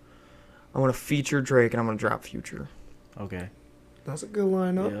forever. I'm gonna feature Drake and I'm gonna drop Future. Okay. That's a good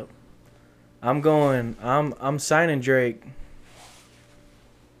lineup. Yep. I'm signing Drake.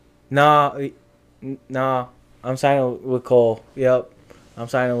 Nah, I'm signing with Cole. Yep. I'm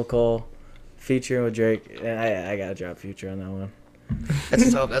signing with Cole. Featuring with Drake. And I gotta drop Future on that one.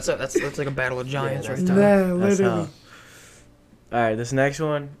 That's tough. That's like a battle of giants right there. Man, That's literally. how. Alright, this next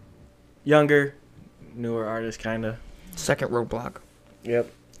one. younger, newer artist, kind of. Second roadblock.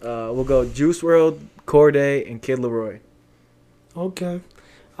 Yep. We'll go Juice WRLD, Cordae, and Kid Laroi. Okay.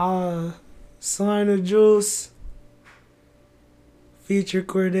 Sign a Juice. Feature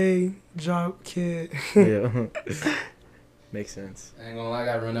Cordae. Drop Kid. Yeah. Makes sense. I ain't gonna lie, I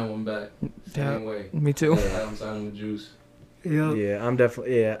gotta run that one back. Same way. Me too. Yeah, I'm signing with Juice. Yeah. Yeah, I'm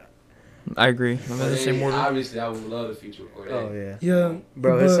definitely, yeah. I agree. I'm in the same order. Obviously, I would love to feature Cordae. Oh, yeah. Yeah.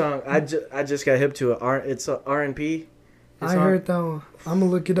 Bro, his song, I just got hip to it. It's a R&P. I heard that one. I'm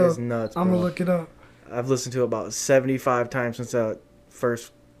going to look it up. It's nuts, bro. I'm going to look it up. I've listened to it about 75 times since I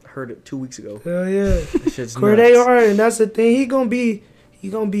first heard it 2 weeks ago. Hell yeah. That shit's Cordae nuts. hard, and that's the thing. He gonna be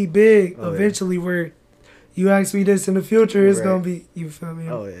big eventually. Yeah. Where you ask me this in the future, it's Right. gonna be. You feel me?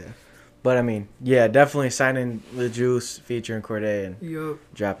 Oh, yeah. But, I mean, yeah, definitely signing the Juice, featuring Cordae, and Yup.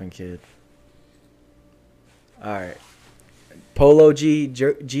 dropping Kid. All right. Polo G,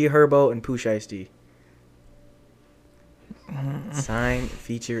 G Herbo, and Pooh Shiesty. Sign,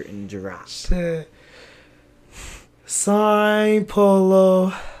 feature, and drop. Shit. Sign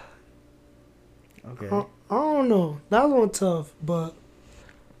Polo. Okay. I don't know. That one tough, but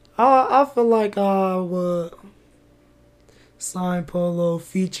I feel like I would sign Polo,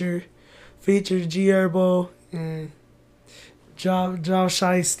 feature G Herbo, and drop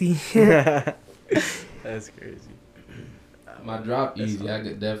Shiesty. That's crazy. My drop easy. I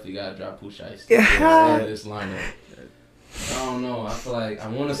could definitely gotta drop Pooh Shiesty. Yeah. This lineup. I don't know. I feel like I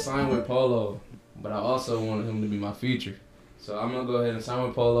want to sign with Polo, but I also want him to be my feature. So I'm gonna go ahead and sign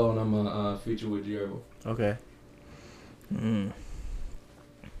with Polo, and I'm gonna feature with G Herbo. Okay.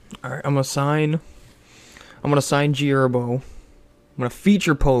 All right, I'm gonna sign G Herbo. I'm gonna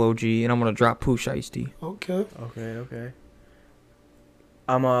feature Polo G, and I'm gonna drop Pooh Shiesty. Okay. Okay.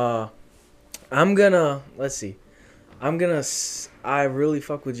 I'm gonna let's see. I really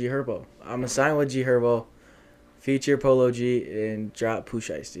fuck with G Herbo. I'm gonna sign with G Herbo, feature Polo G, and drop Pooh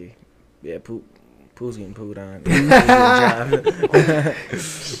Shiesty. Yeah, Pooh's getting pooed on.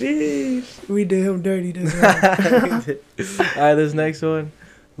 Sheesh. We did him dirty this time. All right, this next one,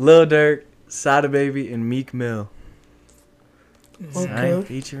 Lil Durk, Sada Baby, and Meek Mill. Sign, Okay.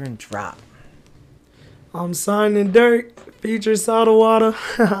 feature, and drop. I'm signing Dirk, feature Soda Water.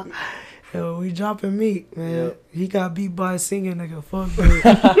 Yo, we dropping Meek, man. Yep. He got beat by a singing nigga. Fuck Dirk.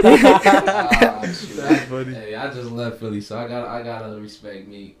 Shoot, That's funny. Hey, I just left Philly, so I gotta respect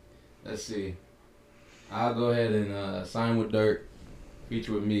Meek. Let's see. I'll go ahead and sign with Dirk,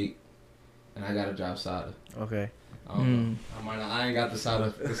 feature with Meek, and I gotta drop Sada. Okay. I don't know. I ain't got the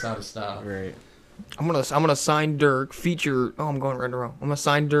Sada style. Right. I'm gonna sign Dirk, feature. Oh, I'm going right around. I'm gonna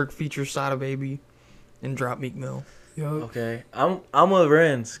sign Dirk, feature Sada Baby, and drop Meek Mill. Yo, Okay. I'm with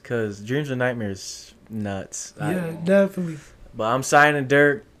Renz because Dreams and Nightmares nuts. yeah, definitely. But I'm signing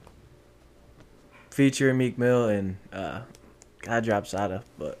Dirk, featuring Meek Mill, and I drop Sada,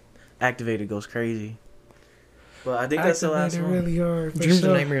 but Activated goes crazy. But I think that's the last Activated one. really hard. For Dreams sure.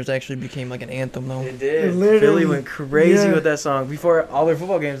 and Nightmares actually became like an anthem though. It did. Literally, Philly went crazy yeah. with that song before all their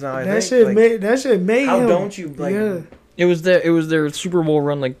football games now. I That think. shit made how him. don't you like? Yeah. It was their Super Bowl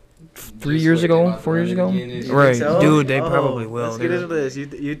run like 4 years ago. Right, So? dude, they Oh, probably will. Let's get into this.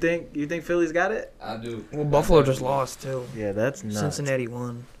 You think Philly's got it? I do. Well, Buffalo just lost too. Yeah, that's nuts. Cincinnati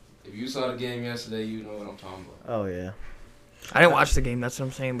won. If you saw the game yesterday, you know what I'm talking about. Oh yeah, I didn't watch the game. That's what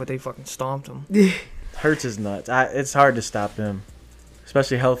I'm saying. But they fucking stomped them. Hurts is nuts. It's hard to stop him,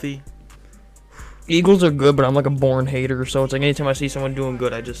 especially healthy. Eagles are good, but I'm like a born hater. So it's like anytime I see someone doing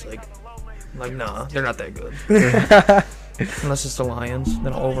good, I just like nah, they're not that good. Unless it's the Lions,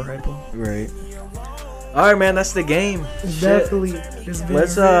 then I'll overhype them. Right. All right, man. That's the game. Definitely. It's been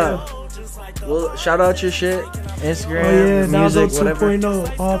Let's real. well, shout out your shit, Instagram, Oh yeah, music, Dasoe whatever.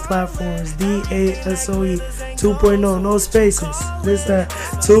 2.0, all platforms, DASOE 2.0, no spaces, this that,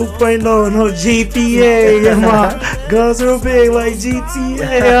 2.0, no GPA, yeah, my guns are big like GTA,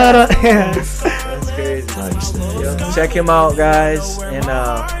 That's crazy. Check him out, guys, and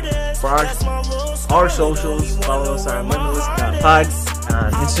for our socials, follow us on Limitless.pod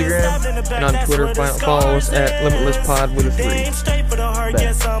on Instagram. And on Twitter, follow us at Limitless Pod with a 3.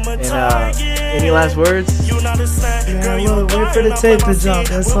 And any last words? man, look, wait for the tape to drop,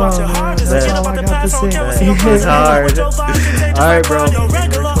 that's all, man, that's all I got to say. It's hard. All right, bro.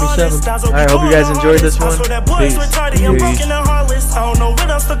 27. All right, hope you guys enjoyed this one. Peace. I don't know what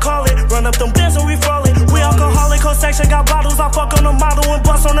else to call it. Run up them bins and we falling. We alcoholic, whole section got bottles. I fuck on the model and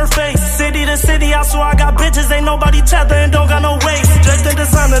bust on her face. City to city, I swear I got bitches. Ain't nobody tether and don't got no waist. Dressed in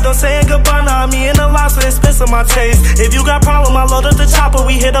designer, though saying goodbye. Now me in the lobster and spits on my taste. If you got problem, I load up the chopper.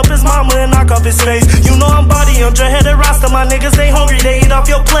 We hit up his mama and knock off his face. You know I'm body, I'm dreadheaded roster. My niggas ain't hungry, they eat off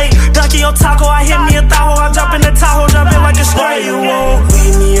your plate. Ducky taco,